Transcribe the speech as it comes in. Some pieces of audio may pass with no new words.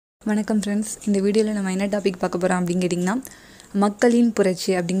வணக்கம் ஃப்ரெண்ட்ஸ். இந்த வீடியோவில் நம்ம என்ன டாபிக் பார்க்க போகிறோம் அப்படின்னு கேட்டிங்கன்னா, மக்களின்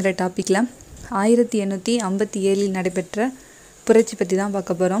புரட்சி அப்படிங்கிற டாப்பிக்கில் 1857 நடைபெற்ற புரட்சி பற்றி தான்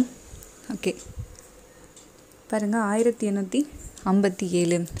பார்க்க போகிறோம். ஓகே, பாருங்கள்,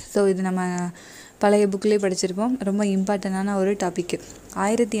 1857. ஸோ இது நம்ம பழைய புக்லேயே படிச்சிருப்போம். ரொம்ப இம்பார்ட்டண்டான ஒரு டாப்பிக்கு.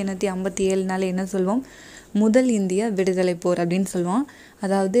 1857 என்ன சொல்வோம்? முதல் இந்திய விடுதலை போர் அப்படின்னு சொல்லுவோம்.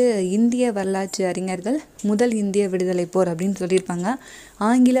 அதாவது இந்திய வரலாற்று அறிஞர்கள் முதல் இந்திய விடுதலை போர் அப்படின்னு சொல்லியிருப்பாங்க.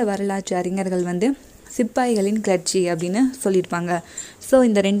 ஆங்கில வரலாற்று அறிஞர்கள் சிப்பாய்களின் கிளர்ச்சி அப்படின்னு சொல்லியிருப்பாங்க. ஸோ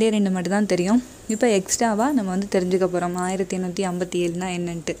இந்த ரெண்டு மட்டும் தான் தெரியும். இப்போ எக்ஸ்ட்ராவாக நம்ம தெரிஞ்சுக்க போகிறோம் 1857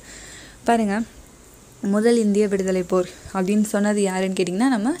 என்னன்ட்டு. பாருங்கள், முதல் இந்திய விடுதலை போர் அப்படின்னு சொன்னது யாருன்னு கேட்டிங்கன்னா,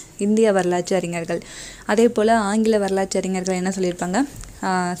 நம்ம இந்திய வரலாற்று அறிஞர்கள். அதே போல் ஆங்கில வரலாற்று அறிஞர்கள் என்ன சொல்லியிருப்பாங்க?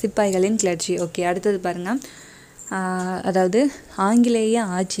 சிப்பாய்களின் கிளர்ச்சி. ஓகே, அடுத்தது பாருங்கள். அதாவது ஆங்கிலேய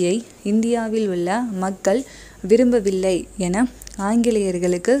ஆட்சியை இந்தியாவில் உள்ள மக்கள் விரும்பவில்லை என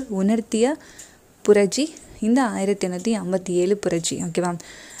ஆங்கிலேயர்களுக்கு உணர்த்திய புரட்சி இந்த 1857 புரட்சி. ஓகேவா?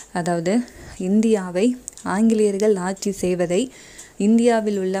 அதாவது இந்தியாவை ஆங்கிலேயர்கள் ஆட்சி செய்வதை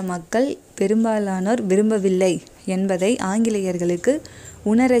இந்தியாவில் உள்ள மக்கள் பெரும்பாலானோர் விரும்பவில்லை என்பதை ஆங்கிலேயர்களுக்கு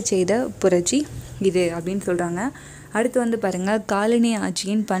உணரச் செய்த புரட்சி இது அப்படின்னு சொல்கிறாங்க. அடுத்து பாருங்கள், காலனி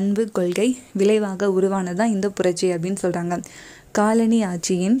ஆட்சியின் பண்பு கொள்கை விளைவாக உருவானது தான் இந்த புரட்சி அப்படின்னு சொல்கிறாங்க. காலனி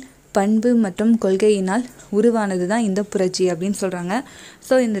ஆட்சியின் பண்பு மற்றும் கொள்கையினால் உருவானது தான் இந்த புரட்சி அப்படின்னு சொல்கிறாங்க.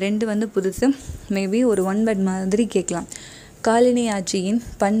 ஸோ இந்த ரெண்டு புதுசு. மேபி ஒரு ஒன் வேர்ட் மாதிரி கேட்கலாம். காலனி ஆட்சியின்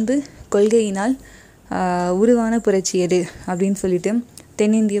பண்பு கொள்கையினால் உருவான புரட்சி எது அப்படின்னு சொல்லிட்டு,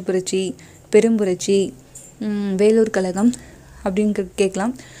 தென்னிந்திய புரட்சி, பெரும்புரட்சி, வேலூர் கழகம் அப்படின்னு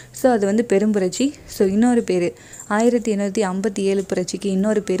கேட்கலாம். ஸோ அது பெரும்புரட்சி. ஸோ இன்னொரு பேர் 1857 புரட்சிக்கு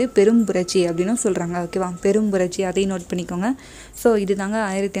இன்னொரு பேர் பெரும்புரட்சி அப்படின்னு சொல்கிறாங்க. ஓகேவா? பெரும்புரட்சி, அதை நோட் பண்ணிக்கோங்க. ஸோ இது தாங்க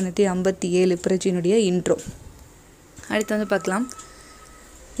 1857 புரட்சியினுடைய இன்ட்ரோ. அடுத்து பார்க்கலாம்.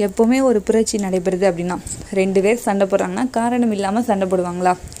 எப்போவுமே ஒரு புரட்சி நடைபெறுது அப்படின்னா 2 பேர் சண்டை போடுறாங்கன்னா காரணம் இல்லாமல் சண்டை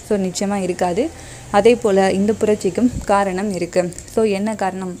போடுவாங்களா? ஸோ நிச்சயமாக இருக்காது. அதே போல் இந்த புரட்சிக்கும் காரணம் இருக்குது. ஸோ என்ன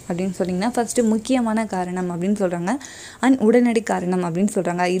காரணம் அப்படின்னு சொன்னிங்கன்னா, ஃபஸ்ட்டு முக்கியமான காரணம் அப்படின்னு சொல்கிறாங்க, அண்ட் உடனடி காரணம் அப்படின்னு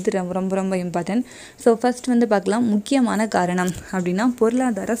சொல்கிறாங்க. இது ரொம்ப ரொம்ப இம்பார்ட்டன்ட். ஸோ ஃபஸ்ட் பார்க்கலாம். முக்கியமான காரணம் அப்படின்னா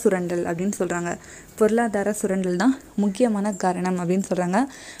பொருளாதார சுரண்டல் அப்படின்னு சொல்கிறாங்க. பொருளாதார சுரண்டல் தான் முக்கியமான காரணம் அப்படின்னு சொல்கிறாங்க.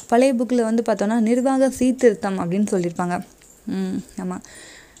 பழைய புக்கில் பார்த்தோன்னா நிர்வாக சீர்திருத்தம் அப்படின்னு சொல்லியிருப்பாங்க. ஆமாம்,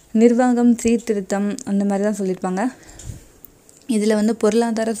 நிர்வாகம் சீர்திருத்தம் அந்த மாதிரி தான் சொல்லியிருப்பாங்க. இதில்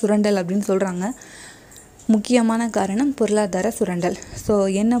பொருளாதார சுரண்டல் அப்படின்னு சொல்கிறாங்க. முக்கியமான காரணம் பொருளாதார சுரண்டல். ஸோ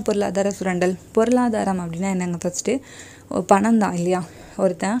என்ன பொருளாதார சுரண்டல்? பொருளாதாரம் அப்படின்னா என்னங்க? ஃபஸ்ட்டு பணம் தான் இல்லையா?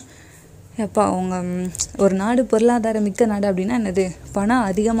 ஒருத்தன் எப்போ ஒரு நாடு பொருளாதாரம் மிக்க நாடு அப்படின்னா என்னது? பணம்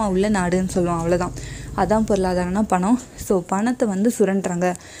அதிகமாக உள்ள நாடுன்னு சொல்லுவோம். அவ்வளோதான். அதான் பொருளாதாரம்னா பணம். ஸோ பணத்தை சுரண்டுறாங்க.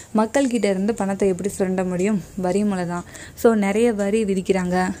 மக்கள்கிட்ட இருந்து பணத்தை எப்படி சுரண்ட முடியும்? வரி மூலம் தான். ஸோ நிறைய வரி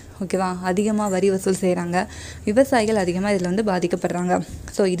விதிக்கிறாங்க. ஓகேவா? அதிகமாக வரி வசூல் செய்கிறாங்க. விவசாயிகள் அதிகமாக இதில் பாதிக்கப்படுறாங்க.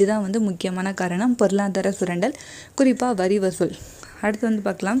 ஸோ இதுதான் முக்கியமான காரணம், பொருளாதார சுரண்டல், குறிப்பாக வரி வசூல். அடுத்து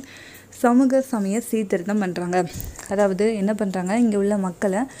பார்க்கலாம். சமூக சமய சீர்திருத்தம் பண்ணுறாங்க. அதாவது என்ன பண்ணுறாங்க? இங்கே உள்ள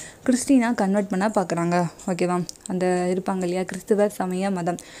மக்களை கிறிஸ்டினாக கன்வெர்ட் பண்ண பார்க்குறாங்க. ஓகேவா? அந்த இருப்பாங்க இல்லையா, கிறிஸ்துவ சமய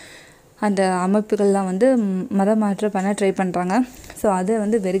மதம், அந்த அமைப்புகள்லாம் மதம் மாற்ற பண்ண ட்ரை பண்ணுறாங்க. ஸோ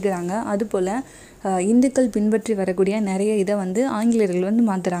அதை வெறுக்கிறாங்க. அதுபோல் இந்துக்கள் பின்பற்றி வரக்கூடிய நிறைய இதை ஆங்கிலேயர்கள்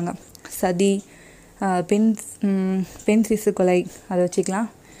மாற்றுறாங்க. சதி, பெண் சிசு கொலை, அதை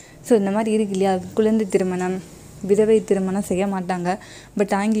வச்சுக்கலாம். ஸோ இந்த மாதிரி இருக்கு இல்லையா, குழந்தை திருமணம், விதவை திருமணம் செய்ய மாட்டாங்க.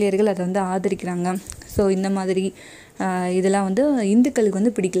 பட் ஆங்கிலேயர்கள் அதை ஆதரிக்கிறாங்க. ஸோ இந்த மாதிரி இதெல்லாம்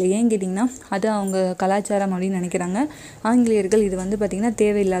இந்துக்களுக்கு பிடிக்கல. ஏன் கேட்டிங்கன்னா, அது அவங்க கலாச்சாரம் அப்படின்னு நினைக்கிறாங்க. ஆங்கிலேயர்கள் இது பார்த்திங்கன்னா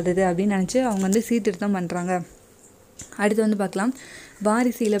தேவையில்லாதது அப்படின்னு நினச்சி அவங்க சீர்திருத்தம் பண்ணுறாங்க. அடுத்து பார்க்கலாம்.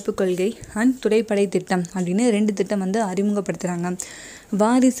 வாரிசு இழப்பு கொள்கை அண்ட் துடைப்படை திட்டம் அப்படின்னு 2 திட்டம் அறிமுகப்படுத்துகிறாங்க.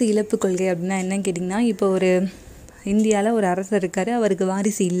 வாரிசு இழப்பு கொள்கை அப்படின்னா என்னன்னு கேட்டிங்கன்னா, இப்போ ஒரு இந்தியாவில் ஒரு அரசர் இருக்கார், அவருக்கு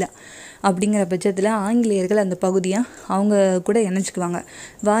வாரிசு இல்லை. அப்படிங்கிற பட்சத்தில் ஆங்கிலேயர்கள் அந்த பகுதியை அவங்க கூட இணைச்சிக்குவாங்க.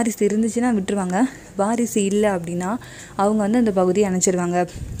 வாரிசு இருந்துச்சுன்னா விட்டுருவாங்க. வாரிசு இல்லை அப்படின்னா அவங்க அந்த பகுதியை இணைச்சிருவாங்க.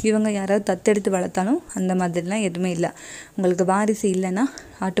 இவங்க யாராவது தத்தெடுத்து வளர்த்தாலும் அந்த மாதிரிலாம் எதுவுமே இல்லை. உங்களுக்கு வாரிசு இல்லைன்னா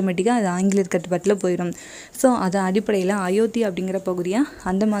ஆட்டோமேட்டிக்காக அது ஆங்கிலேயர் கட்டுப்பாட்டில் போயிடும். ஸோ அது அடிப்படையில் அயோத்தி அப்படிங்கிற பகுதியை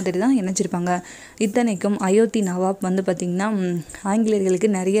அந்த மாதிரி தான் இணைச்சிருப்பாங்க. இத்தனைக்கும் அயோத்தி நவாப் பார்த்திங்கன்னா ஆங்கிலேயர்களுக்கு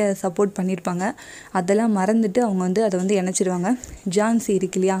நிறைய சப்போர்ட் பண்ணியிருப்பாங்க. அதெல்லாம் மறந்துட்டு அவங்க அதை இணைச்சிருவாங்க. ஜான்சி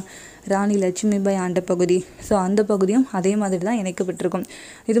இருக்கு இல்லையா, ராணி லட்சுமிபாய் ஆண்ட பகுதி, ஸோ அந்த பகுதியும் அதே மாதிரி தான் இணைக்கப்பட்டிருக்கும்.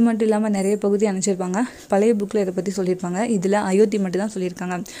 இது மட்டும் இல்லாமல் நிறைய பகுதி அணைச்சிருப்பாங்க. பழைய புக்கில் இதை பற்றி சொல்லியிருப்பாங்க. இதில் அயோத்தி மட்டும் தான்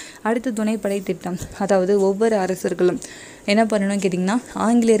சொல்லியிருக்காங்க. அடுத்து துணைப்படை திட்டம். அதாவது ஒவ்வொரு அரசர்களும் என்ன பண்ணணும்னு கேட்டிங்கன்னா,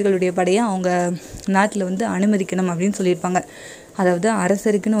 ஆங்கிலேயர்களுடைய படையை அவங்க நாட்டில் அனுமதிக்கணும் அப்படின்னு சொல்லியிருப்பாங்க. அதாவது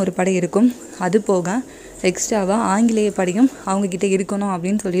அரசருக்குன்னு ஒரு படை இருக்கும். அது போக எக்ஸ்ட்ராவாக ஆங்கிலேய படையும் அவங்கக்கிட்ட இருக்கணும்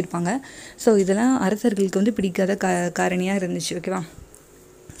அப்படின்னு சொல்லியிருப்பாங்க. ஸோ இதெல்லாம் அரசர்களுக்கு வந்து பிடிக்காத காரணியாக இருந்துச்சு. ஓகேவா,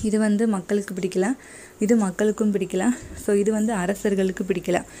 இது வந்து மக்களுக்கு பிடிக்கல, இது மக்களுக்கும் பிடிக்கல. ஸோ இது வந்து அரசர்களுக்கு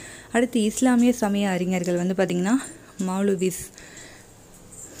பிடிக்கல. அடுத்து இஸ்லாமிய சமய அறிஞர்கள் வந்து பார்த்திங்கன்னா மௌலாவிஸ்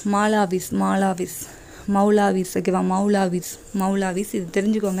ஓகேவா, மௌலாவிஸ் இது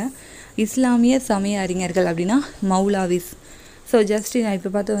தெரிஞ்சுக்கோங்க. இஸ்லாமிய சமய அறிஞர்கள் அப்படின்னா மௌலாவிஸ். ஸோ ஜஸ்ட் நான் இப்போ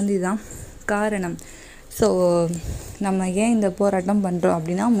பார்த்தா வந்து இதுதான் காரணம். ஸோ நம்ம ஏன் இந்த போராட்டம் பண்ணுறோம்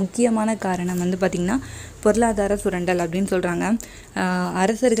அப்படின்னா முக்கியமான காரணம் வந்து பார்த்திங்கன்னா பொருளாதார சுரண்டல் அப்படின்னு சொல்கிறாங்க.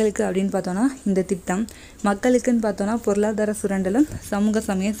 அரசர்களுக்கு அப்படின்னு பார்த்தோன்னா இந்த திட்டம், மக்களுக்குன்னு பார்த்தோன்னா பொருளாதார சுரண்டலும் சமூக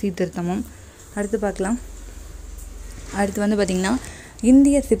சமய சீர்திருத்தமும். அடுத்து பார்க்கலாம். அடுத்து வந்து பார்த்திங்கன்னா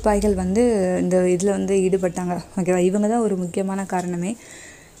இந்திய சிப்பாய்கள் வந்து இந்த இதில் வந்து ஈடுபட்டாங்க. ஓகேவா, இவங்க தான் ஒரு முக்கியமான காரணமே,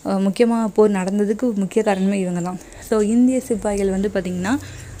 முக்கியமாக போர் நடந்ததுக்கு முக்கிய காரணமே இவங்க தான். ஸோ இந்திய சிப்பாய்கள் வந்து பார்த்திங்கன்னா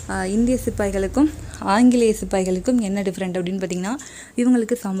இந்திய சிப்பாய்களுக்கும் ஆங்கிலேய சிப்பாய்களுக்கும் என்ன டிஃப்ரெண்ட் அப்படின்னு பார்த்திங்கன்னா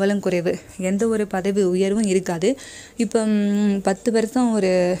இவங்களுக்கு சம்பளம் குறைவு, எந்த ஒரு பதவி உயர்வும் இருக்காது. இப்போ 10 வருஷம்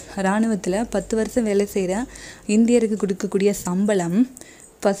ஒரு இராணுவத்தில் 10 வருஷம் வேலை செய்கிற இந்தியருக்கு கொடுக்கக்கூடிய சம்பளம்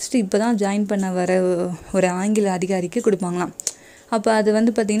ஃபஸ்ட்டு இப்போ தான் ஜாயின் பண்ண வர ஒரு ஆங்கில அதிகாரிக்கு கொடுப்பாங்களாம். அப்போ அது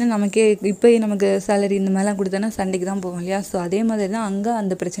வந்து பார்த்திங்கன்னா நமக்கே இப்போயே நமக்கு சேலரி இந்த மாதிரிலாம் கொடுத்தோன்னா சண்டைக்கு தான் போவோம் இல்லையா. ஸோ அதே மாதிரி தான் அங்கே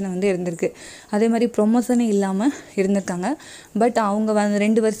அந்த பிரச்சனை வந்து இருந்திருக்கு. அதே மாதிரி ப்ரொமோஷனே இல்லாமல் இருந்திருக்காங்க. பட் அவங்க வந்து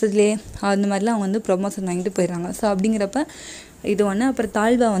 2 வருஷத்துலேயே அந்த மாதிரிலாம் அவங்க வந்து ப்ரொமோஷன் வாங்கிட்டு போயிடுறாங்க. ஸோ அப்படிங்கிறப்ப இது ஒன்று. அப்புறம்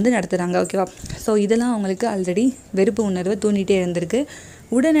தாழ்வாக வந்து நடத்துகிறாங்க. ஓகேவா, ஸோ இதெல்லாம் அவங்களுக்கு ஆல்ரெடி வெறுப்பு உணர்வை தூண்டிகிட்டே இருந்திருக்கு.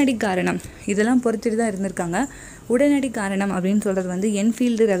 உடனடி காரணம் இதெல்லாம் பொறுத்துட்டு தான் இருந்திருக்காங்க. உடனடி காரணம் அப்படின்னு சொல்கிறது வந்து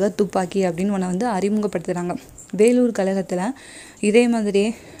என்ஃபீல்டு ரக துப்பாக்கி அப்படின்னு ஒன்று வந்து அறிமுகப்படுத்துகிறாங்க. வேலூர் கழகத்தில் இதே மாதிரியே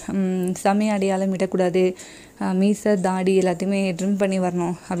சமய அடையாளம் இடக்கூடாது, மீசை தாடி எல்லாத்தையுமே ட்ரிம் பண்ணி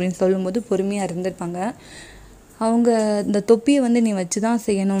வரணும் அப்படின்னு சொல்லும்போது பொறுமையாக இருந்திருப்பாங்க. அவங்க இந்த தொப்பியை வந்து நீ வச்சு தான்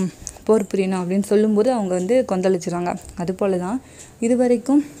செய்யணும், போர் புரியணும் அப்படின்னு சொல்லும்போது அவங்க வந்து கொந்தளிச்சுறாங்க. அதுபோல் தான் இது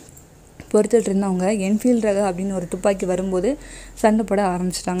வரைக்கும் பொறுத்துட்டு இருந்தவங்க என்ஃபீல்டு ரக அப்படின்னு ஒரு துப்பாக்கி வரும்போது சண்டை போட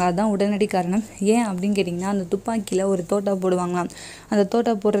ஆரம்பிச்சிட்டாங்க. அதுதான் உடனடி காரணம். ஏன் அப்படின்னு கேட்டிங்கன்னா அந்த துப்பாக்கியில் ஒரு தோட்டா போடுவாங்களாம். அந்த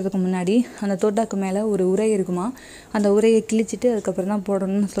தோட்டா போடுறதுக்கு முன்னாடி அந்த தோட்டாக்கு மேலே ஒரு உரை இருக்குமா, அந்த உரையை கிழிச்சிட்டு அதுக்கப்புறம் தான்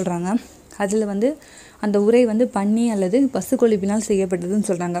போடணும்னு சொல்கிறாங்க. அதில் வந்து அந்த உரை வந்து பன்னி அல்லது பசு கொழுப்பினால் செய்யப்பட்டதுன்னு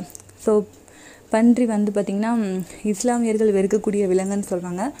சொல்கிறாங்க. ஸோ பன்றி வந்து பார்த்திங்கன்னா இஸ்லாமியர்கள் வெறுக்கக்கூடிய விலங்குன்னு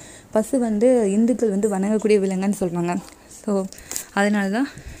சொல்கிறாங்க. பசு வந்து இந்துக்கள் வந்து வணங்கக்கூடிய விலங்குன்னு சொல்கிறாங்க. ஸோ அதனால தான்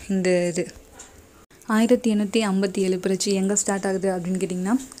இந்த இது 1857 புரட்சி எங்கே ஸ்டார்ட் ஆகுது அப்படின்னு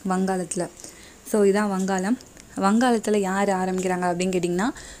கேட்டிங்கன்னா வங்காளத்தில். ஸோ இதான் வங்காளம். வங்காளத்தில் யார் ஆரம்பிக்கிறாங்க அப்படின்னு கேட்டிங்கன்னா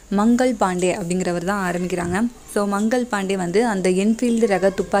மங்கள் பாண்டே அப்படிங்கிறவர் தான் ஆரம்பிக்கிறாங்க. ஸோ மங்கள் பாண்டே வந்து அந்த என்ஃபீல்டு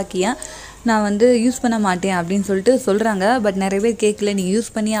ரக துப்பாக்கியை நான் வந்து யூஸ் பண்ண மாட்டேன் அப்படின்னு சொல்லிட்டு சொல்கிறாங்க. பட் நிறைய பேர் கேட்கல, நீ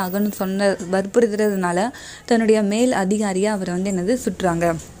யூஸ் பண்ணி ஆகணும்னு வற்புறுத்துறதுனால தன்னுடைய மேல் அதிகாரியாக அவர் வந்து என்னது சுட்டுறாங்க.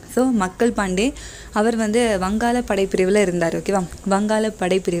 ஸோ மக்கள் பாண்டே அவர் வந்து வங்காள படைப்பிரிவில் இருந்தார். ஓகேவா, வங்காள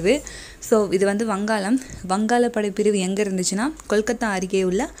படைப்பிரிவு. ஸோ இது வந்து வங்காள படைப்பிரிவு எங்கே இருந்துச்சுன்னா கொல்கத்தா அருகே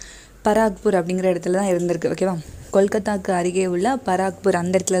உள்ள பராக்பூர் அப்படிங்கிற இடத்துல தான் இருந்திருக்கு. ஓகேவா, கொல்கத்தாவுக்கு அருகே உள்ள பராக்பூர்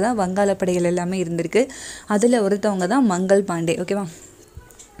அந்த இடத்துல தான் வங்காள படைகள் எல்லாமே இருந்திருக்கு. அதில் ஒருத்தவங்க தான் மங்கள் பாண்டே. ஓகேவா,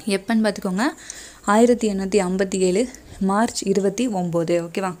 எப்போன்னு பார்த்துக்கோங்க 1857 மார்ச் 29.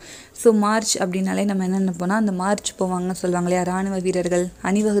 ஓகேவா, ஸோ மார்ச் அப்படின்னாலே நம்ம என்ன நினைப்போம்னா அந்த மார்ச் போவாங்கன்னு சொல்லுவாங்க இல்லையா, இராணுவ வீரர்கள்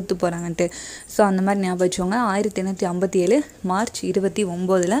அணிவகுத்து போகிறாங்கன்ட்டு. ஸோ அந்த மாதிரி ஞாபகம் வச்சுக்கோங்க. 1857 மார்ச்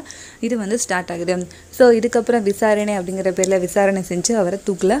 29 இது வந்து ஸ்டார்ட் ஆகுது. ஸோ இதுக்கப்புறம் விசாரணை அப்படிங்கிற பேரில் விசாரணை செஞ்சு அவரை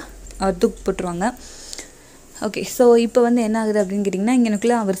தூக்கு போட்டுருவாங்க. ஓகே, ஸோ இப்போ வந்து என்ன ஆகுது அப்படின்னு கேட்டிங்கன்னா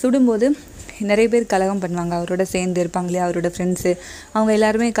இங்கனுக்குள்ளே அவர் சுடும்போது நிறைய பேர் கலகம் பண்ணுவாங்க, அவரோட சேர்ந்து இருப்பாங்க இல்லையா, அவரோட ஃப்ரெண்ட்ஸு அவங்க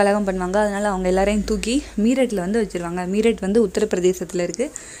எல்லாருமே கலகம் பண்ணுவாங்க. அதனால் அவங்க எல்லாரையும் தூக்கி மீரட்டில் வந்து வச்சுருவாங்க. மீரட் வந்து உத்தரப்பிரதேசத்தில்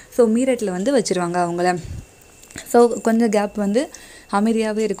இருக்குது. ஸோ மீரட்டில் வந்து வச்சுருவாங்க அவங்கள. ஸோ கொஞ்சம் கேப் வந்து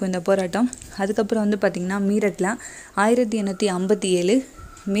அமைதியாகவே இருக்கும் இந்த போராட்டம். அதுக்கப்புறம் வந்து பார்த்திங்கன்னா மீரட்டில் 1857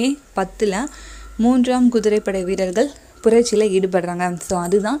 மே 10 3ஆம் குதிரைப்படை வீரர்கள் புரட்சியில் ஈடுபடுறாங்க. ஸோ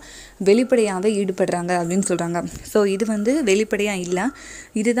அதுதான் வெளிப்படையாகவே ஈடுபடுறாங்க அப்படின்னு சொல்கிறாங்க. ஸோ இது வந்து வெளிப்படையாக இல்லை,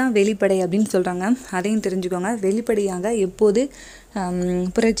 இதுதான் வெளிப்படை அப்படின்னு சொல்கிறாங்க. அதையும் தெரிஞ்சுக்கோங்க. வெளிப்படையாக எப்போது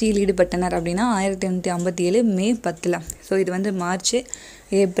புரட்சியில் ஈடுபட்டனர் அப்படின்னா 1857 மே 10. ஸோ இது வந்து மார்ச்,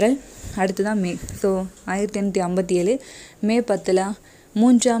 ஏப்ரல், அடுத்து தான் மே. ஸோ 1857 மே 10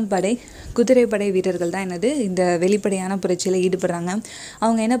 3ஆம் படை குதிரைப்படை வீரர்கள் தான் என்னது இந்த வெளிப்படையான புரட்சியில் ஈடுபடுறாங்க.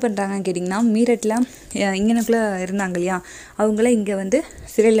 அவங்க என்ன பண்ணுறாங்கன்னு கேட்டிங்கன்னா மீரட்டில் இங்கனுக்குள்ளே இருந்தாங்க இல்லையா, அவங்கள இங்கே வந்து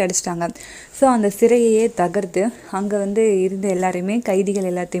சிறையில் அடைச்சிட்டாங்க. ஸோ அந்த சிறையையே தகர்த்து அங்கே வந்து இருந்த எல்லாரையுமே கைதிகள்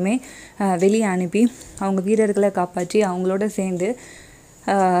எல்லாத்தையுமே வெளியே அனுப்பி அவங்க வீரர்களை காப்பாற்றி அவங்களோட சேர்ந்து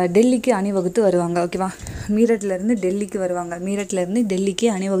டெல்லிக்கு அணிவகுத்து வருவாங்க. ஓகேவா, மீரட்லேருந்து டெல்லிக்கு வருவாங்க, மீரட்லேருந்து டெல்லிக்கு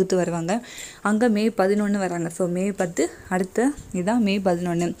அணிவகுத்து வருவாங்க. அங்கே மே 11 வராங்க. ஸோ மே 10 அடுத்த இதுதான் மே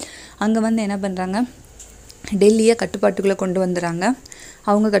 11. அங்கே வந்து என்ன பண்ணுறாங்க, டெல்லியை கட்டுப்பாட்டுக்குள்ளே கொண்டு வந்துடுறாங்க,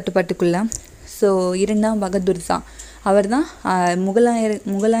 அவங்க கட்டுப்பாட்டுக்குள்ளே. ஸோ 2ஆம் பகதூர் ஷா அவர் தான்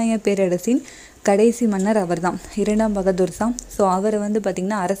முகலாய பேரரசின் கடைசி மன்னர் அவர் தான், 2ஆம் பகதூர் ஷா. ஸோ அவரை வந்து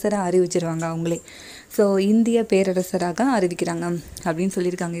பார்த்திங்கன்னா அரசராக அறிவிச்சிருவாங்க அவங்களே. ஸோ இந்திய பேரரசராக அறிவிக்கிறாங்க அப்படின்னு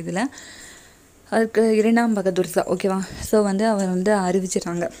சொல்லியிருக்காங்க இதில். அதுக்கு 2ஆம் பகதூர் ஷா, ஓகேவா. ஸோ வந்து அவர் வந்து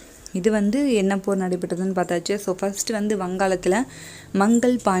அறிவிச்சிடுறாங்க. இது வந்து என்ன போர் நடைபெற்றதுன்னு பார்த்தாச்சு. ஸோ ஃபஸ்ட்டு வந்து வங்காளத்தில்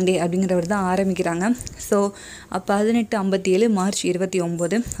மங்கள் பாண்டே அப்படிங்கிறவர் தான் ஆரம்பிக்கிறாங்க. ஸோ 1857 மார்ச்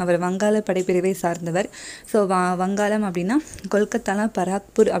 29 அவர் வங்காள படைப்பிரிவை சார்ந்தவர். ஸோ வங்காளம் அப்படின்னா கொல்கத்தாலாம்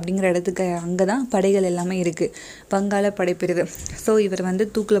பராக்பூர் அப்படிங்கிற இடத்துக்கு அங்கே தான் படைகள் எல்லாமே இருக்குது, வங்காள படைப்பிரிவு. ஸோ இவர் வந்து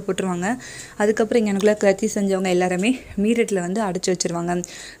தூக்கில் போட்டுருவாங்க. அதுக்கப்புறம் இங்கனுக்குள்ளே கிளர்ச்சி செஞ்சவங்க எல்லாருமே மீரட்டில் வந்து அடைச்சி வச்சுருவாங்க.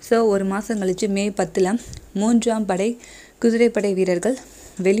 ஸோ ஒரு மாதம் கழித்து மே 10 3ஆம் படை குதிரைப்படை வீரர்கள்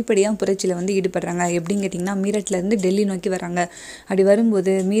வெளிப்படையாக புரட்சியில் வந்து ஈடுபடுறாங்க. எப்படின்னு கேட்டிங்கன்னா, மீரட்லேருந்து டெல்லி நோக்கி வராங்க. அப்படி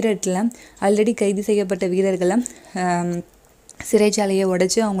வரும்போது மீரட்டில் ஆல்ரெடி கைது செய்யப்பட்ட வீரர்களை சிறைச்சாலையை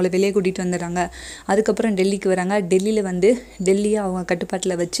உடைச்சி அவங்கள வெளியே கூட்டிகிட்டு வந்துடுறாங்க. அதுக்கப்புறம் டெல்லிக்கு வராங்க. டெல்லியில் வந்து டெல்லியை அவங்க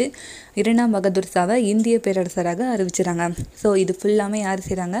கட்டுப்பாட்டில் வச்சு 2ஆம் பகதூர் ஷாவை இந்திய பேரரசராக அறிவிச்சிடறாங்க. ஸோ இது ஃபுல்லாமே யார்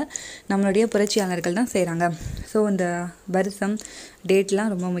செய்கிறாங்க? நம்மளுடைய புரட்சியாளர்கள் தான் செய்கிறாங்க. ஸோ இந்த வருஷம்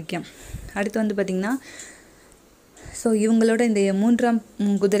டேட்லாம் ரொம்ப முக்கியம். அடுத்து வந்து பார்த்திங்கன்னா, ஸோ இவங்களோட இந்த 3ஆம்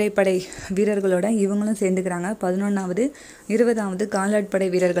குதிரைப்படை வீரர்களோட இவங்களும் சேர்ந்துக்கிறாங்க. 11வது 20வது காலாட்படை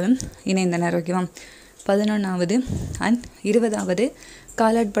வீரர்களும் இணைந்தனர், ஓகேவா. 11வது அண்ட் 20வது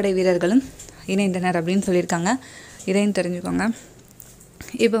காலாட்படை வீரர்களும் இணைந்தனர் அப்படின்னு சொல்லியிருக்காங்க. இதையும் தெரிஞ்சுக்கோங்க.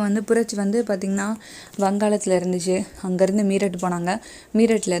 இப்போ வந்து புரட்சி வந்து பார்த்திங்கன்னா வங்காளத்தில் இருந்துச்சு, அங்கேருந்து மீரட் போனாங்க,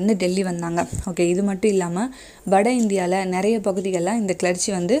 மீரட்லேருந்து டெல்லி வந்தாங்க, ஓகே. இது மட்டும் இல்லாமல் வட இந்தியாவில் நிறைய பகுதிகளில் இந்த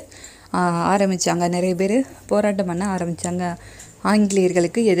கிளர்ச்சி வந்து ஆரம்பித்தாங்க. நிறைய பேர் போராட்டம் பண்ண ஆரம்பித்தாங்க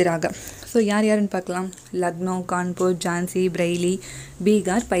ஆங்கிலேயர்களுக்கு எதிராக. ஸோ யார் யாருன்னு பார்க்கலாம். லக்னோ, கான்பூர், ஜான்சி, பிரெய்லி,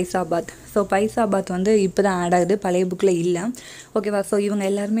 பீகார், பைசாபாத். ஸோ பைசாபாத் வந்து இப்போ தான் ஆட் ஆகுது, பழைய புக்கில் இல்லை, ஓகேவா. ஸோ இவங்க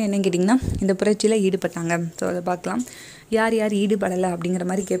எல்லாருமே என்ன கேட்டிங்கன்னா இந்த புரட்சியில் ஈடுபட்டாங்க. ஸோ அதை பார்க்கலாம். யார் யார் ஈடுபடலை அப்படிங்கிற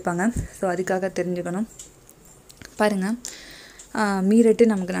மாதிரி கேட்பாங்க. ஸோ அதுக்காக தெரிஞ்சுக்கணும். பாருங்கள், மீரட்டு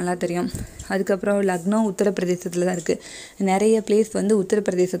நமக்கு நல்லா தெரியும். அதுக்கப்புறம் லக்னோ உத்தரப்பிரதேசத்தில் தான் இருக்குது. நிறைய பிளேஸ் வந்து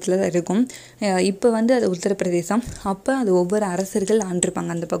உத்தரப்பிரதேசத்தில் தான் இருக்கும். இப்போ வந்து அது உத்தரப்பிரதேசம், அப்போ அது ஒவ்வொரு அரசர்கள்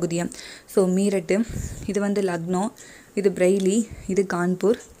ஆண்டிருப்பாங்க அந்த பகுதியை. ஸோ மீரட்டு, இது வந்து லக்னோ, இது பிரெய்லி, இது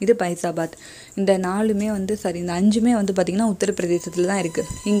கான்பூர், இது பைசாபாத். இந்த 4மே வந்து இந்த 5மே வந்து பார்த்திங்கன்னா உத்தரப்பிரதேசத்தில் தான்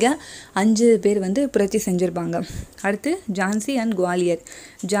இருக்குது. இங்கே 5 பேர் வந்து புரட்சி செஞ்சுருப்பாங்க. அடுத்து ஜான்சி அண்ட் குவாலியர்.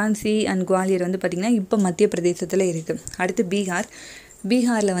 ஜான்சி அண்ட் குவாலியர் வந்து பார்த்திங்கன்னா இப்போ மத்திய பிரதேசத்தில் இருக்குது. அடுத்து பீகார்.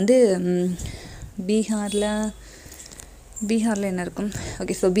 பீகாரில் வந்து பீகாரில் என்ன இருக்கும்?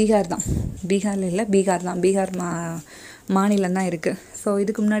 ஓகே, ஸோ பீகார் தான், பீகாரில் இல்லை, பீகார் தான், பீகார் மாநிலம் தான் இருக்குது. ஸோ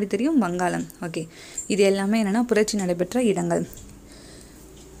இதுக்கு முன்னாடி தெரியும் வங்காளம், ஓகே. இது எல்லாமே என்னென்னா புரட்சி நடைபெற்ற இடங்கள்.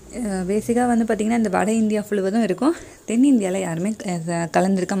 பேசிக்காக வந்து பார்த்திங்கன்னா இந்த வட இந்தியா ஃபுல்லுவதும் இருக்கும், தென்னிந்தியாவில் யாருமே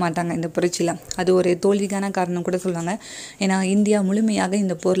கலந்துருக்க மாட்டாங்க இந்த புரட்சியில். அது ஒரு தோல்விக்கான காரணம் கூட சொல்லுவாங்க. ஏன்னா இந்தியா முழுமையாக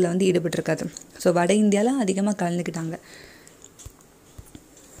இந்த போரில் வந்து ஈடுபட்டிருக்காது. ஸோ வட இந்தியாவில் அதிகமாக கலந்துக்கிட்டாங்க.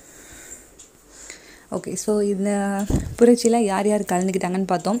 ஓகே, ஸோ இந்த புரட்சியில் யார் யார்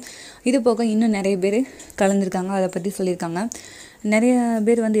கலந்துக்கிட்டாங்கன்னு பார்த்தோம். இது போக இன்னும் நிறைய பேர் கலந்துருக்காங்க, அதை பற்றி சொல்லியிருக்காங்க. நிறைய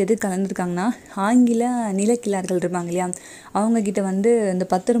பேர் வந்து எது கலந்துருக்காங்கன்னா, ஆங்கில நிலக்கிழார்கள் இருப்பாங்க இல்லையா, அவங்கக்கிட்ட வந்து இந்த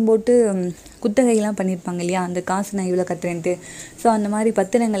பத்திரம் போட்டு குத்தகைலாம் பண்ணியிருப்பாங்க இல்லையா, அந்த காசு நான் இவ்வளோ கட்டுறேன்ட்டு. ஸோ அந்த மாதிரி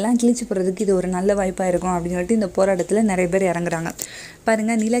பத்திரங்கள்லாம் கிழிச்சு போடுறதுக்கு இது ஒரு நல்ல வாய்ப்பாக இருக்கும் அப்படின்னு சொல்லிட்டு இந்த போராட்டத்தில் நிறைய பேர் இறங்குறாங்க.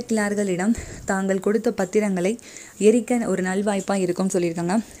 பாருங்கள், நிலக்கிழார்களிடம் தாங்கள் கொடுத்த பத்திரங்களை எரிக்க ஒரு நல்வாய்ப்பாக இருக்கும்னு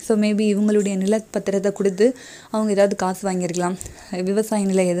சொல்லியிருக்காங்க. ஸோ மேபி இவங்களுடைய நிலப்பத்திரத்தை கொடுத்து அவங்க ஏதாவது காசு வாங்கியிருக்கலாம், விவசாய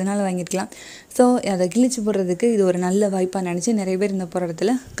நிலை எதனால் வாங்கியிருக்கலாம். ஸோ அதை கிழிச்சு போடுறதுக்கு இது ஒரு நல்ல வாய்ப்பாக நினச்சி நிறைய பேர் இந்த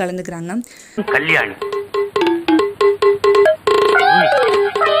போராட்டத்தில் கலந்துக்கிறாங்க. கல்யாணி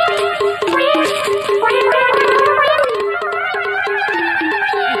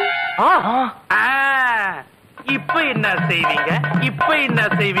இப்ப என்ன செய்வீங்க, இப்ப என்ன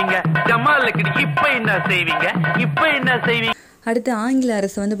செய்வீங்க, ஜமாலுக்கு இப்ப என்ன செய்வீங்க, இப்ப என்ன செய்வீங்க. அடுத்து ஆங்கில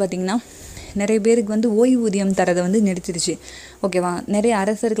அரசு வந்து பார்த்திங்கன்னா நிறைய பேருக்கு வந்து ஓய்வூதியம் தரதை வந்து நிறுத்திடுச்சு, ஓகேவா. நிறைய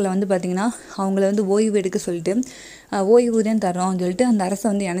அரசர்களை வந்து பார்த்திங்கன்னா அவங்கள வந்து ஓய்வு எடுக்க சொல்லிட்டு ஓய்வூதியம் தரோம்னு சொல்லிட்டு அந்த அரசை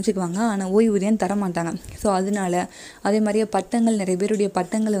வந்து இணைச்சிக்குவாங்க, ஆனால் ஓய்வூதியம் தர மாட்டாங்க. ஸோ அதனால அதே மாதிரியே பட்டங்கள், நிறைய பேருடைய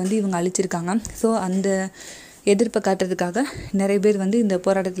பட்டங்களை வந்து இவங்க அழிச்சிருக்காங்க. ஸோ அந்த எதிர்ப்பை காட்டுறதுக்காக நிறைய பேர் வந்து இந்த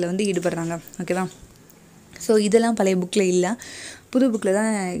போராட்டத்தில் வந்து ஈடுபடுறாங்க, ஓகேவா. ஸோ இதெல்லாம் பழைய புக்கில் இல்லை, புது புக்கில்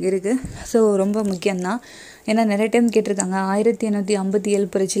தான் இருக்குது. ஸோ ரொம்ப முக்கியம்தான். ஏன்னா நிறைய டைம் கேட்டிருக்காங்க 1857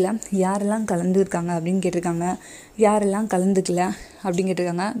 புரட்சியில் யாரெல்லாம் கலந்துருக்காங்க அப்படின்னு கேட்டிருக்காங்க, யாரெல்லாம் கலந்துக்கல அப்படின்னு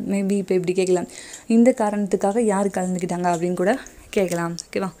கேட்டிருக்காங்க. மேபி இப்போ இப்படி கேட்கலாம், இந்த காரணத்துக்காக யார் கலந்துக்கிட்டாங்க அப்படின்னு கூட கேட்கலாம்,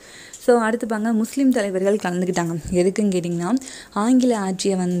 ஓகேவா. ஸோ அடுத்து பாங்க முஸ்லீம் தலைவர்கள் கலந்துக்கிட்டாங்க. எதுக்குன்னு கேட்டிங்கன்னா, ஆங்கில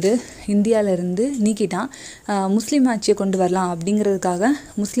ஆட்சியை வந்து இந்தியாவிலேருந்து நீக்கிட்டான், முஸ்லீம் ஆட்சியை கொண்டு வரலாம் அப்படிங்கிறதுக்காக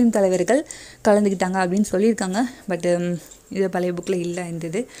முஸ்லீம் தலைவர்கள் கலந்துக்கிட்டாங்க அப்படின்னு சொல்லியிருக்காங்க. பட்டு இது பழைய புக்கில் இல்லை, இந்த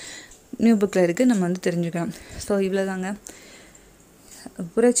இது நியூ புக்கில் இருக்குது, நம்ம வந்து தெரிஞ்சுக்கலாம். ஸோ இவ்வளோதாங்க.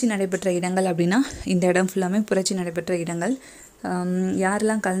 புரட்சி நடைபெற்ற இடங்கள் அப்படின்னா இந்த இடம் ஃபுல்லாமே புரட்சி நடைபெற்ற இடங்கள்.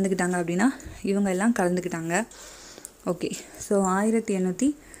 யாரெல்லாம் கலந்துக்கிட்டாங்க அப்படின்னா இவங்க எல்லாம் கலந்துக்கிட்டாங்க. ஓகே. ஸோ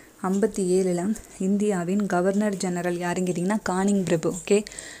 1857 இந்தியாவின் கவர்னர் ஜெனரல் யாருன்னு கேட்டிங்கன்னா கானிங் பிரபு. ஓகே,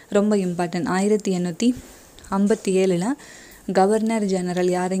 ரொம்ப இம்பார்ட்டன்ட். 1857 கவர்னர்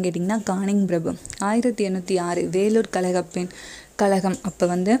ஜெனரல் யாருன்னு கேட்டிங்கன்னா கானிங் பிரபு. 1806 வேலூர் கழகம். அப்போ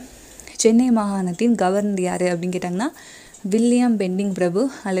வந்து சென்னை மாகாணத்தின் கவர்னர் யார் அப்படின்னு கேட்டாங்கன்னா வில்லியம் பெண்டிங் பிரபு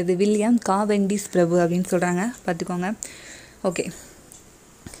அல்லது வில்லியம் காவெண்டிஸ் பிரபு அப்படின்னு சொல்கிறாங்க, பார்த்துக்கோங்க. ஓகே,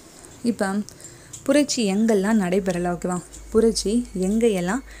 இப்போ புரட்சி எங்கெல்லாம் நடைபெறலாம்? ஓகேவா, புரட்சி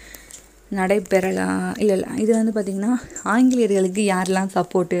எங்கெல்லாம் நடைபெறலாம்? இல்லை இது வந்து பார்த்திங்கன்னா ஆங்கிலேயர்களுக்கு யாரெல்லாம்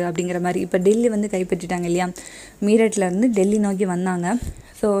சப்போர்ட்டு அப்படிங்கிற மாதிரி. இப்போ டெல்லி வந்து கைப்பற்றிட்டாங்க இல்லையா, மீரட்லேருந்து டெல்லி நோக்கி வந்தாங்க.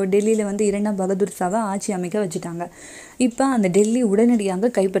 ஸோ டெல்லியில் வந்து 2ஆம் பகதூர் ஷாவை ஆட்சி அமைக்க வச்சுட்டாங்க. இப்போ அந்த டெல்லி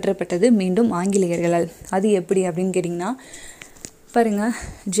உடனடியாக கைப்பற்றப்பட்டது மீண்டும் ஆங்கிலேயர்களால். அது எப்படி அப்படின்னு கேட்டிங்கன்னா பாருங்கள்,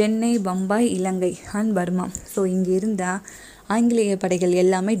 சென்னை, பம்பாய், இலங்கை அண்ட் பர்மா. ஸோ இங்கே இருந்த ஆங்கிலேய படைகள்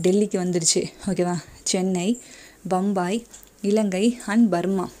எல்லாமே டெல்லிக்கு வந்துடுச்சு. ஓகேவா, சென்னை, பம்பாய், இலங்கை அண்ட்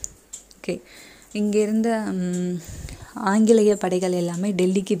பர்மா. ஓகே, இங்கே இருந்த ஆங்கிலேய படைகள் எல்லாமே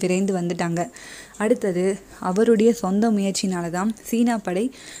டெல்லிக்கு விரைந்து வந்துட்டாங்க. அடுத்தது அவருடைய சொந்த முயற்சினால தான் சீனா படை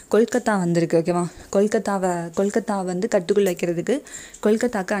கொல்கத்தா வந்திருக்கு. ஓகேவா, கொல்கத்தா வந்து கட்டுக்குள் வைக்கிறதுக்கு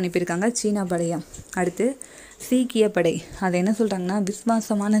கொல்கத்தாக்கு அனுப்பியிருக்காங்க சீனா படையை. அடுத்து சீக்கிய படை, அதை என்ன சொல்கிறாங்கன்னா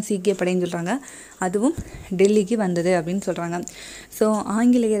விசுவாசமான சீக்கிய படைன்னு சொல்கிறாங்க, அதுவும் டெல்லிக்கு வந்தது அப்படின்னு சொல்கிறாங்க. ஸோ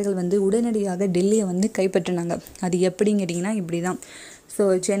ஆங்கிலேயர்கள் வந்து உடனடியாக டெல்லியை வந்து கைப்பற்றினாங்க. அது எப்படின்னு கேட்டிங்கன்னா இப்படி தான். ஸோ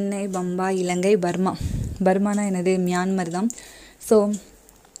சென்னை, பம்பாய், இலங்கை, பர்மானா என்னது, மியான்மர் தான். ஸோ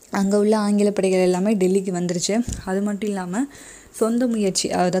அங்கே உள்ள ஆங்கில படைகள் எல்லாமே டெல்லிக்கு வந்துருச்சு. அது மட்டும் இல்லாமல் சொந்த முயற்சி,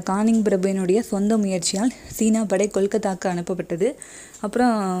 அதாவது கானிங் பிரபுவினுடைய சொந்த முயற்சியால் சீனா படை கொல்கத்தாக்கு அனுப்பப்பட்டது.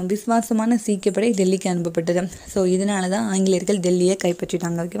 அப்புறம் விசுவாசமான சீக்கிய படை டெல்லிக்கு அனுப்பப்பட்டது. ஸோ இதனால தான் ஆங்கிலேயர்கள் டெல்லியை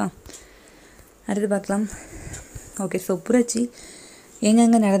கைப்பற்றிட்டாங்க. ஓகேவா, அடுத்து பார்க்கலாம். ஓகே, ஸோ புரட்சி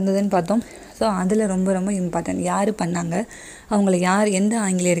எங்கெங்கே நடந்ததுன்னு பார்த்தோம். ஸோ அதில் ரொம்ப ரொம்ப இம்பார்ட்டன்ட் யார் பண்ணாங்க, அவங்கள எந்த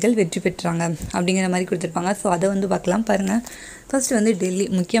ஆங்கிலேயர்கள் வெற்றி பெற்றாங்க அப்படிங்கிற மாதிரி கொடுத்துருப்பாங்க. ஸோ அதை வந்து பார்க்கலாம். பாருங்கள், ஃபஸ்ட்டு வந்து டெல்லி,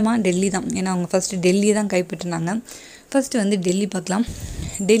 முக்கியமாக டெல்லி தான், ஏன்னா அவங்க ஃபஸ்ட்டு டெல்லி தான் கைப்பற்றினாங்க. ஃபஸ்ட்டு வந்து டெல்லி பார்க்கலாம்.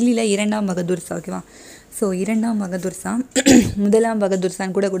 டெல்லியில் 2ஆம் பகதூர் ஷா. ஓகேவா, ஸோ 2ஆம் பகதூர் ஷா, 1ஆம் பகதூர்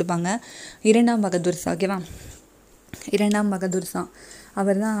ஷான்னு கூட கொடுப்பாங்க. 2ஆம் பகதூர் ஷா. ஓகேவா, 2ஆம் பகதூர் ஷா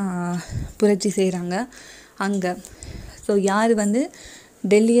அவர் தான் புரட்சி செய்கிறாங்க அங்கே. ஸோ யார் வந்து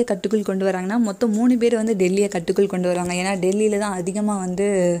டெல்லியை கட்டுக்குள் கொண்டு வராங்கன்னா மொத்தம் 3 பேர் வந்து டெல்லியை கட்டுக்குள் கொண்டு வருவாங்க. ஏன்னா டெல்லியில் தான் அதிகமாக வந்து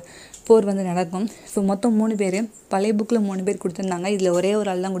போர் வந்து நடக்கும். ஸோ மொத்தம் 3 பேர், பழைய புக்கில் 3 பேர் கொடுத்துருந்தாங்க, இதில் ஒரே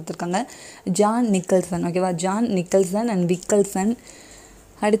ஒரு ஆள் தான் கொடுத்துருக்காங்க, ஜான் நிக்கல்சன். ஓகேவா, ஜான் நிக்கல்சன் அண்ட் விக்கல்சன்.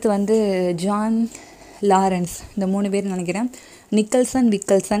 அடுத்து வந்து ஜான் லாரன்ஸ். இந்த 3 பேர் நினைக்கிறேன். நிக்கல்சன்,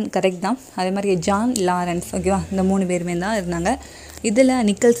 விக்கல்சன் கரெக்ட் தான். அதே மாதிரி ஜான் லாரன்ஸ். ஓகேவா, இந்த 3 பேருமே தான் இருந்தாங்க. இதில்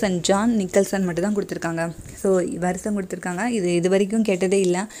ஜான் நிக்கல்சன் மட்டும் தான் கொடுத்துருக்காங்க. ஸோ வருஷம் கொடுத்துருக்காங்க. இது வரைக்கும் கேட்டதே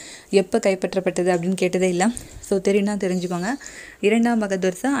இல்லை, எப்போ கைப்பற்றப்பட்டது அப்படின்னு கேட்டதே இல்லை. ஸோ தெரியும்னா தெரிஞ்சுக்கோங்க. 2ஆம்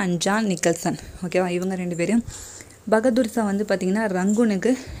Bahadur Shah and John Nicholson. ஓகேவா, இவங்க 2 பேரும். பகதூர் ஷா வந்து பார்த்திங்கன்னா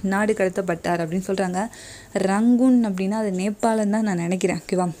ரங்கூனுக்கு நாடு கடத்தப்பட்டார் அப்படின்னு சொல்கிறாங்க. ரங்கூன் அப்படின்னா அது நேபாளம் தான் நான் நினைக்கிறேன்.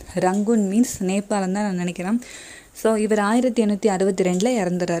 ஓகேவா, ரங்கூன் மீன்ஸ் நேபாளம் தான் நான் நினைக்கிறேன். ஸோ இவர் 1862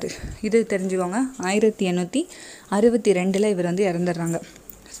 இறந்துடுறாரு. இது தெரிஞ்சுக்கோங்க, 1862 இவர் வந்து இறந்துடுறாங்க.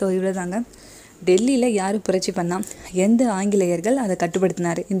 ஸோ இவ்வளோ தாங்க. டெல்லியில் யார் புரட்சி பண்ணால், எந்த ஆங்கிலேயர்கள் அதை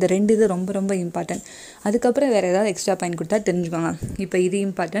கட்டுப்படுத்தினார், இந்த 2 இது ரொம்ப ரொம்ப இம்பார்ட்டன்ட். அதுக்கப்புறம் வேறு ஏதாவது எக்ஸ்ட்ரா பாயிண்ட் கொடுத்தா தெரிஞ்சுக்கோங்க. இப்போ இது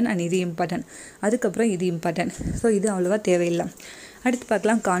இம்பார்ட்டன்ட் அண்ட் இது இம்பார்ட்டன்ட், அதுக்கப்புறம் இது இம்பார்ட்டன்ட். ஸோ இது அவ்வளோவா தேவையில்லை. அடுத்து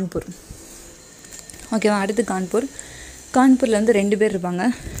பார்க்கலாம் கான்பூர். ஓகேவா, அடுத்து கான்பூரில் வந்து 2 பேர் இருப்பாங்க.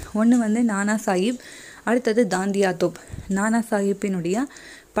 ஒன்று வந்து நானா சாஹிப், அடுத்தது தாந்தியா தோப். நானா சாஹிப்பினுடைய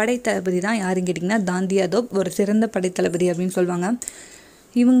படைத்தளபதி தான் யாருன்னு கேட்டிங்கன்னா தாந்தியா தோப், ஒரு சிறந்த படைத்தளபதி அப்படின்னு சொல்லுவாங்க.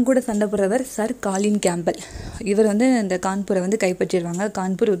 இவங்க கூட சண்டை போடுறவர் சர் காலின் கேம்பல். இவர் வந்து இந்த கான்பூரை வந்து கைப்பற்றிடுவாங்க.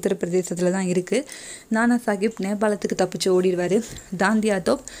 கான்பூர் உத்தரப்பிரதேசத்தில் தான் இருக்குது. நானா சாஹிப் நேபாளத்துக்கு தப்பிச்சு ஓடிடுவார். தாந்தியா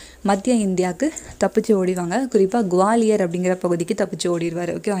தோப் மத்திய இந்தியாவுக்கு தப்பிச்சு ஓடிடுவாங்க. குறிப்பாக குவாலியர் அப்படிங்கிற பகுதிக்கு தப்பிச்சு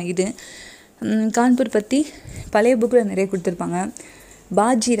ஓடிடுவார். ஓகேவா, இது கான்பூர் பற்றி பழைய புக்கில் நிறைய கொடுத்துருப்பாங்க.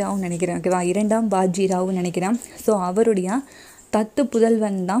 பாஜிராவ்னு நினைக்கிறேன். ஓகேவா, 2ஆம் பாஜிராவ்னு நினைக்கிறேன். ஸோ அவருடைய தத்து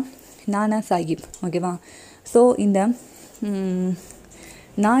புதல்வன் தான் நானா சாஹிப். ஓகேவா, ஸோ இந்த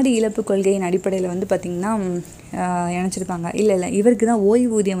நாடு இழப்பு கொள்கையின் அடிப்படையில் வந்து பார்த்திங்கன்னா நினச்சிருப்பாங்க. இல்லை இவருக்கு தான்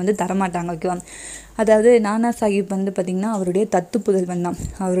ஓய்வூதியம் வந்து தரமாட்டாங்க. ஓகேவா, அதாவது நானா சாஹிப் வந்து பார்த்திங்கன்னா அவருடைய தத்து புதல்வன் தான்,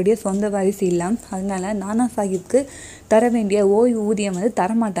 அவருடைய சொந்த வாரிசு இல்லை. அதனால நானா சாஹிப்க்கு தர வேண்டிய ஓய்வூதியம் வந்து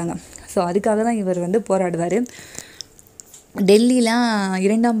தரமாட்டாங்க. ஸோ அதுக்காக தான் இவர் வந்து போராடுவார். டெல்லிலாம்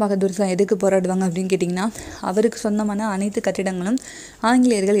 2ஆம் பகதூர் ஷா எதுக்கு போராடுவாங்க அப்படின்னு கேட்டிங்கன்னா, அவருக்கு சொந்தமான அனைத்து கட்டிடங்களும்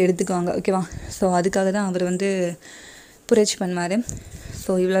ஆங்கிலேயர்கள் எடுத்துக்குவாங்க. ஓகேவா, ஸோ அதுக்காக தான் அவர் வந்து புரட்சி பண்ணுவார்.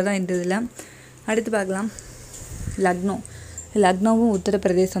 ஸோ இவ்வளோ தான் இந்த இதில். அடுத்து பார்க்கலாம் லக்னோவும்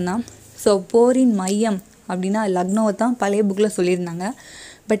உத்தரப்பிரதேசம் தான். ஸோ போரின் மையம் அப்படின்னா லக்னோவை தான் பழைய புக்கில் சொல்லியிருந்தாங்க.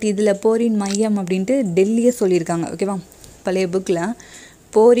 பட் இதில் போரின் மையம் அப்படின்ட்டு டெல்லியை சொல்லியிருக்காங்க. ஓகேவா, பழைய புக்கில்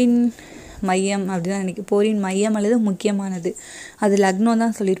போரின் மையம் அப்படிதான் நினைக்கிறேன், போரின் மையம் அல்லது முக்கியமானது அது லக்னோ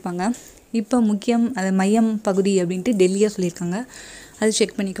தான் சொல்லியிருப்பாங்க. இப்போ முக்கியம் அது மையம் பகுதி அப்படின்ட்டு டெல்லியை சொல்லியிருக்காங்க, அது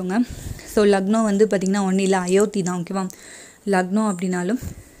செக் பண்ணிக்கோங்க. ஸோ லக்னோ வந்து பார்த்திங்கன்னா ஒன்றும் இல்லை, அயோத்தி தான். ஓகேவா, லக்னோ அப்படின்னாலும்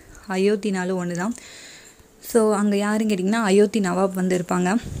அயோத்தினாலும் ஒன்று தான். ஸோ அங்கே யாருன்னு கேட்டிங்கன்னா அயோத்தி நவாப் வந்து இருப்பாங்க.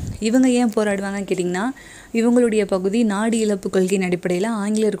 இவங்க ஏன் போராடுவாங்கன்னு கேட்டிங்கன்னா, இவங்களுடைய பகுதி நாடு இழப்பு கொள்கையின் அடிப்படையில்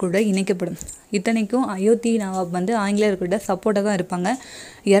ஆங்கிலேயர்களோட இணைக்கப்படும். இத்தனைக்கும் அயோத்தி நவாப் வந்து ஆங்கிலேயர்களோட சப்போர்ட்டாக தான் இருப்பாங்க.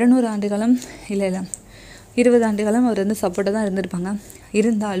 200 ஆண்டு காலம் இல்லை 20 ஆண்டு காலம் அவர் வந்து சப்போர்ட்டாக தான் இருந்திருப்பாங்க.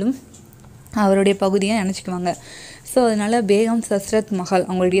 இருந்தாலும் அவருடைய பகுதியை நினச்சிக்குவாங்க. ஸோ அதனால் பேகம் சஸ்ரத் மஹால்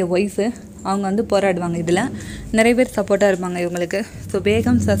அவங்களுடைய ஒய்ஃபு, அவங்க வந்து போராடுவாங்க. இதில் நிறைய பேர் சப்போர்ட்டாக இருப்பாங்க இவங்களுக்கு. ஸோ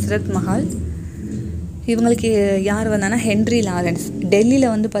பேகம் சஸ்ரத் மஹால் இவங்களுக்கு யார் வந்தாங்கன்னா ஹென்ரி லாரன்ஸ்.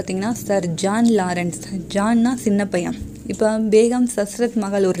 டெல்லியில் வந்து பார்த்திங்கன்னா சர் ஜான் லாரன்ஸ், ஜான்னா சின்ன பையன். இப்போ பேகம் சஸ்ரத்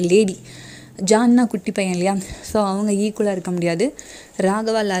மஹால் ஒரு லேடி, ஜான்னா குட்டி பையன் இல்லையா. ஸோ அவங்க ஈக்குவலாக இருக்க முடியாது.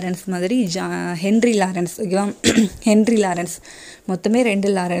 ராகவா லாரன்ஸ் மாதிரி ஹென்ரி லாரன்ஸ். ஓகேவா, ஹென்ரி லாரன்ஸ் மொத்தமே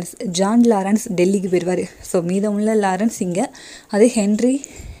 2 லாரன்ஸ். ஜான் லாரன்ஸ் டெல்லிக்கு போயிடுவார். ஸோ மீதமுள்ள லாரன்ஸ் இங்கே, அது ஹென்ரி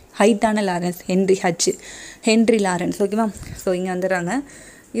ஹைட்டான லாரன்ஸ், ஹென்ரி லாரன்ஸ். ஓகேவா, ஸோ இங்கே வந்துடுறாங்க.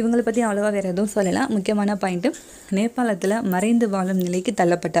 இவங்களை பற்றி அவ்வளோவா வேறு எதுவும் சொல்லலாம். முக்கியமான பாயிண்ட்டு, நேபாளத்தில் மறைந்து வாழும் நிலைக்கு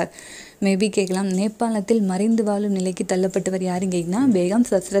தள்ளப்பட்டார். மேபி கேட்கலாம், நேபாளத்தில் மறைந்து வாழும் நிலைக்கு தள்ளப்பட்டவர் யாருன்னு கேட்டிங்கன்னா பேகம்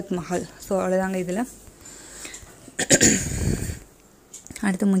சஸ்ரத் மஹால். ஸோ அவ்வளோதாங்க இதில்.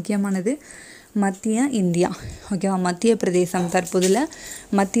 அடுத்து முக்கியமானது மத்திய இந்தியா. ஓகேவா, மத்திய பிரதேசம் தற்போதுல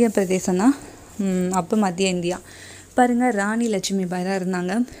மத்திய பிரதேசம் தான். அப்போ மத்திய இந்தியா பாருங்கள், ராணி லட்சுமிபாய் தான்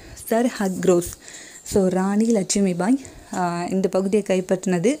இருந்தாங்க. சர் ஹக்ரோஸ். ஸோ ராணி லட்சுமிபாய் இந்த பகுதியை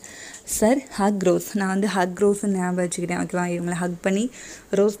கைப்பற்றினது சர் ஹக்ரோஸ். நான் வந்து ஹக்ரோஸ்ன்னு ஞாபகம் வச்சுக்கிட்டேன். ஓகேவா, இவங்களை ஹக் பண்ணி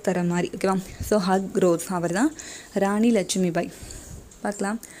ரோஸ் தர மாதிரி. ஓகேவா, ஸோ ஹக்ரோஸ் அவர் தான் ராணி லட்சுமிபாய்.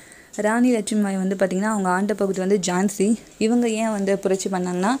 பார்க்கலாம், ராணி லட்சுமிபாய் வந்து பார்த்திங்கன்னா அவங்க ஆண்ட பகுதி வந்து ஜான்சி. இவங்க ஏன் வந்து புரட்சி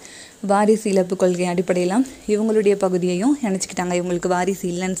பண்ணாங்கன்னா, வாரிசு இழப்பு கொள்கை அடிப்படையில் இவங்களுடைய பகுதியையும் நினச்சிக்கிட்டாங்க, இவங்களுக்கு வாரிசு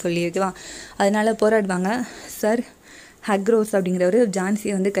இல்லைன்னு சொல்லி. ஓகேவா, அதனால் போராடுவாங்க. சர் ஹக்ரோஸ் அப்படிங்கிறவர்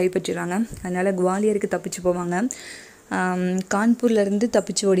ஜான்சியை வந்து கைப்பற்றிடுறாங்க. அதனால் குவாலியருக்கு தப்பிச்சு போவாங்க. கான்பூர்லேருந்து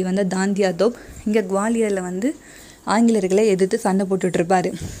தப்பிச்சு ஓடி வந்த தாந்தியா தோப் இங்கே குவாலியரில் வந்து ஆங்கிலேயர்களை எதிர்த்து சண்டை போட்டுட்ருப்பார்.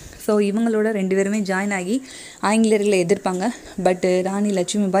 ஸோ இவங்களோட 2 பேருமே ஜாயின் ஆகி ஆங்கிலேயர்களை எதிர்ப்பாங்க. பட் ராணி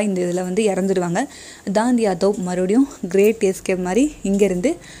லட்சுமிபாய் இந்த இதில் வந்து இறந்துடுவாங்க. தாந்தியா தோப் மறுபடியும் கிரேட் எஸ்கேப் மாதிரி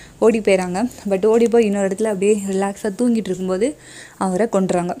இங்கேருந்து ஓடி போயிடறாங்க. பட் ஓடி போய் இன்னொரு இடத்துல அப்படியே ரிலாக்ஸாக தூங்கிட்டு இருக்கும்போது அவரை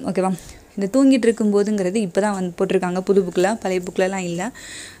கொண்டுறாங்க. ஓகேவா, இந்த தூங்கிட்டு இருக்கும்போதுங்கிறது இப்போ தான் வந்து போட்டிருக்காங்க புது புக்கில், பழைய புக்கிலலாம் இல்லை.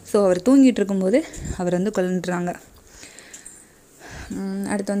 ஸோ அவர் தூங்கிட்டு இருக்கும்போது அவர் வந்து கொண்டுறாங்க.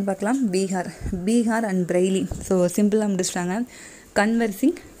 அடுத்து வந்து பார்க்கலாம் பீகார் அண்ட் பிரெய்லி. ஸோ சிம்பிளாக முடிச்சிட்டாங்க.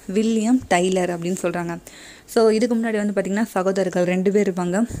 கன்வர்சிங் வில்லியம் டைலர் அப்படின்னு சொல்கிறாங்க. ஸோ இதுக்கு முன்னாடி வந்து பார்த்திங்கன்னா சகோதரர்கள் 2 பேர்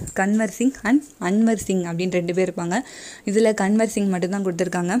இருப்பாங்க, கன்வர்சிங் அண்ட் அன்வர்சிங் அப்படின்னு 2 பேர் இருப்பாங்க. இதில் கன்வர்சிங் மட்டும்தான்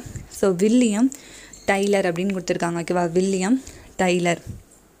கொடுத்துருக்காங்க. ஸோ வில்லியம் டைலர் அப்படின்னு கொடுத்துருக்காங்க. ஓகேவா, வில்லியம் டைலர்.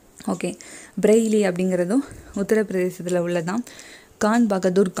 ஓகே, பிரெய்லி அப்படிங்கிறதும் உத்தரப்பிரதேசத்தில் உள்ளதான். கான்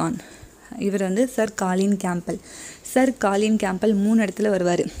பகதூர் கான் இவர் வந்து சர் காலின் கேம்பல். சர் காலின் கேம்பல் 3 இடத்துல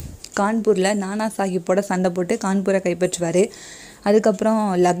வருவார். கான்பூரில் நானா சாஹிப்போட சண்டை போட்டு கான்பூரை கைப்பற்றுவார். அதுக்கப்புறம்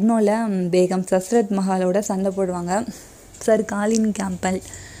லக்னோவில் பேகம் சஸ்ரத் மஹாலோட சண்டை போடுவாங்க. சர் காலின் கேம்பல்.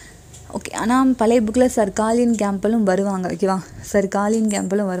 ஓகே, ஆனால் பழைய புக்கில் சர் காலின் கேம்பலும் வருவாங்க. ஓகேவா, சர் காலின்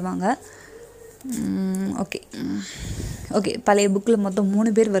கேம்பலும் வருவாங்க. ஓகே பழைய புக்கில் மொத்தம்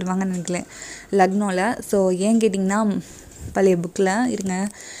 3 பேர் வருவாங்கன்னு நினைக்கிறேன் லக்னோவில். ஸோ ஏன் கேட்டிங்கன்னா, பழைய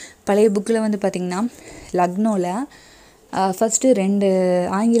புக்கில் வந்து பார்த்திங்கன்னா லக்னோவில் ஃபஸ்ட்டு 2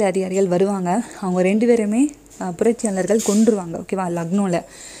 ஆங்கில அதிகாரிகள் வருவாங்க. அவங்க 2 பேருமே புரட்சியாளர்கள் கொன்றுவாங்க. ஓகேவா, லக்னோவில்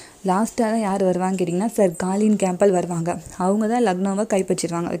லாஸ்ட்டாக தான் யார் வருவாங்க கேட்டிங்கன்னா சர் காலின் கேம்பல் வருவாங்க. அவங்க தான் லக்னோவை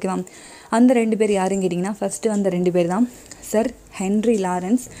கைப்பற்றிடுவாங்க. ஓகேவா, அந்த 2 பேர் யாருன்னு கேட்டிங்கன்னா, ஃபஸ்ட்டு வந்த 2 பேர் தான் சர் ஹென்ரி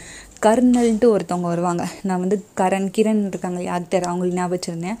லாரன்ஸ், கர்னல்ன்ட்டு ஒருத்தவங்க வருவாங்க. நான் வந்து கிரண் இருக்காங்க ஆக்டர், அவங்களுக்கு ஞாபகம்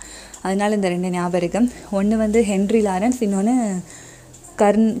வச்சுருந்தேன், அதனால் இந்த 2 ஞாபகம் இருக்கு. ஒன்று வந்து ஹென்ரி லாரன்ஸ், இன்னொன்று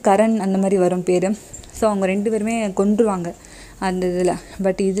கரண் அந்த மாதிரி வரும் பேர். ஸோ அவங்க 2 பேருமே கொன்றுவாங்க. அந்த இதில்.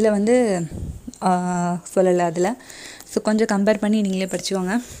 பட் இதில் வந்து சொல்லலை அதில். ஸோ கொஞ்சம் கம்பேர் பண்ணி நீங்களே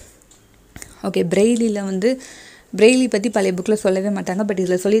படிச்சுக்கோங்க. ஓகே, பிரெய்லியில் வந்து பிரெய்லி பற்றி பழைய புக்கில் சொல்லவே மாட்டாங்க. பட்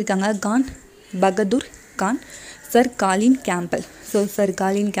இதில் சொல்லியிருக்காங்க கான் பகதூர் கான், சர் காலின் கேம்பல். ஸோ சர்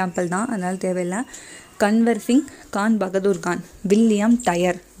காலின் கேம்பல் தான், அதனால் தேவையில்லை. Conversing Khan Bahadur Khan, William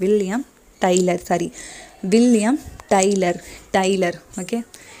tailor. Okay,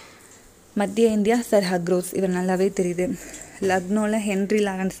 மத்திய இந்தியா சர் ஹக்ரோஸ், இவர் நல்லாவே தெரியுது. லக்னோவில் ஹென்ரி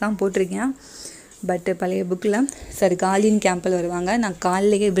லாரன்ஸ் தான் போட்டிருக்கேன். பட்டு பழைய புக்கில் சர் காலின் கேம்பல் வருவாங்க. நான்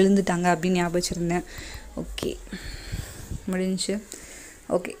காலிலேயே விழுந்துட்டாங்க அப்படின்னு ஞாபகம் வச்சுருந்தேன். ஓகே, முடிஞ்சு.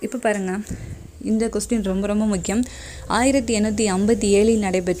 ஓகே, இப்போ பாருங்கள், இந்த கொஸ்டின் ரொம்ப ரொம்ப முக்கியம். 1857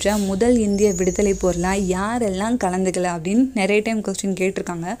 நடைபெற்ற முதல் இந்திய விடுதலை போரில் யாரெல்லாம் கலந்துக்கல அப்படின்னு நிறைய டைம் கொஸ்டின்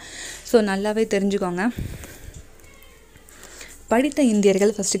கேட்டிருக்காங்க. ஸோ நல்லாவே தெரிஞ்சுக்கோங்க. படித்த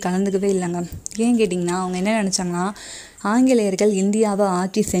இந்தியர்கள் ஃபஸ்ட்டு கலந்துக்கவே இல்லைங்க. ஏன் கேட்டிங்கன்னா, அவங்க என்ன நினச்சாங்கன்னா, ஆங்கிலேயர்கள் இந்தியாவை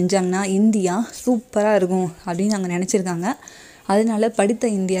ஆட்சி செஞ்சாங்கன்னா இந்தியா சூப்பராக இருக்கும் அப்படின்னு அவங்க நினச்சிருக்காங்க. அதனால படித்த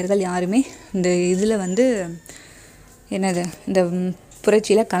இந்தியர்கள் யாருமே இந்த இதில் வந்து என்னது இந்த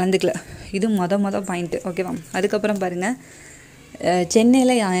புரட்சியில் கலந்துக்கல. இது மொதல் பாயிண்ட்டு. ஓகேவா? அதுக்கப்புறம் பாருங்கள்,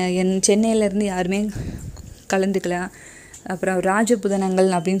 சென்னையிலேருந்து யாருமே கலந்துக்கல. அப்புறம் ராஜபுதனங்கள்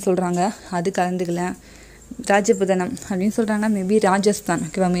அப்படின்னு சொல்கிறாங்க, அது கலந்துக்கல. ராஜபுதனம் அப்படின்னு சொல்கிறாங்க, மேபி ராஜஸ்தான்.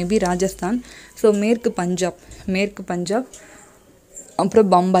 ஓகேவா? மேபி ராஜஸ்தான். ஸோ மேற்கு பஞ்சாப், அப்புறம்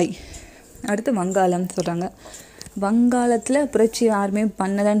பம்பாய், அடுத்து வங்காளம் சொல்கிறாங்க. வங்காளத்தில் புரட்சி யாருமே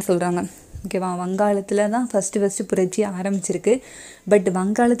பண்ணலைன்னு சொல்கிறாங்க. ஓகேவா? வங்காளத்தில் தான் ஃபஸ்ட்டு புரட்சி ஆரம்பிச்சிருக்கு. பட்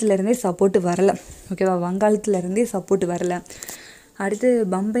வங்காளத்துலேருந்தே சப்போர்ட்டு வரலை. ஓகேவா? வங்காளத்துலேருந்தே சப்போர்ட் வரலை. அடுத்து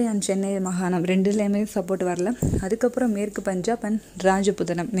பம்பாய் அண்ட் சென்னை மாகாணம் ரெண்டுலேயுமே சப்போர்ட் வரல. அதுக்கப்புறம் மேற்கு Punjab and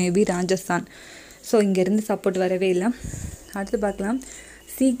Rajputana, maybe Rajasthan. So இங்கேருந்து சப்போர்ட் வரவே இல்லை. அடுத்து பார்க்கலாம்,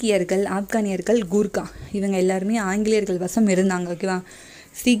 சீக்கியர்கள், ஆப்கானியர்கள், கூர்கா, இவங்க எல்லாருமே ஆங்கிலேயர்கள் வசம் இருந்தாங்க. ஓகேவா?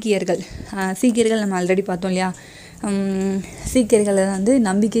 சீக்கியர்கள் நம்ம ஆல்ரெடி பார்த்தோம் இல்லையா? சீக்கியர்களை வந்து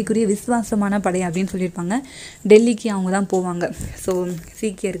நம்பிக்கைக்குரிய விசுவாசமான படை அப்படின்னு சொல்லியிருப்பாங்க. டெல்லிக்கு அவங்க தான் போவாங்க. ஸோ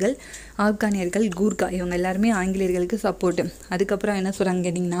சீக்கியர்கள், ஆப்கானியர்கள், கூர்கா, இவங்க எல்லாருமே ஆங்கிலேயர்களுக்கு சப்போர்ட்டு. அதுக்கப்புறம் என்ன சொல்கிறாங்க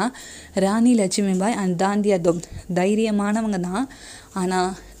கேட்டிங்கன்னா, ராணி லட்சுமிபாய் அண்ட் தாந்தியா தோப் தைரியமானவங்க தான்,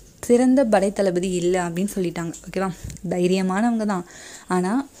 ஆனால் சிறந்த படைத்தளபதி இல்லை அப்படின்னு சொல்லிட்டாங்க. ஓகேவா? தைரியமானவங்க தான்,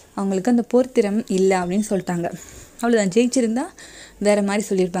 ஆனால் அவங்களுக்கு அந்த போர்த்திறம் இல்லை அப்படின்னு சொல்லிட்டாங்க. அவ்வளோதான். ஜெயிச்சிருந்தா வேறு மாதிரி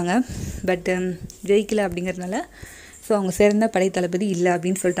சொல்லியிருப்பாங்க. பட்டு ஜெயிக்கலை அப்படிங்கிறதுனால ஸோ அவங்க சிறந்த படைத்தளபதி இல்லை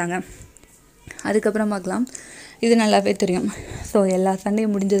அப்படின்னு சொல்லிட்டாங்க. அதுக்கப்புறம் பார்க்கலாம், இது நல்லாவே தெரியும். ஸோ எல்லா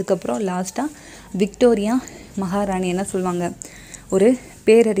சண்டையும் முடிஞ்சதுக்கப்புறம் லாஸ்ட்டாக விக்டோரியா மகாராணி என்ன சொல்லுவாங்க, ஒரு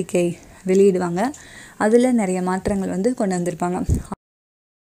பேரறிக்கை வெளியிடுவாங்க. அதில் நிறைய மாற்றங்கள் வந்து கொண்டு வந்திருப்பாங்க.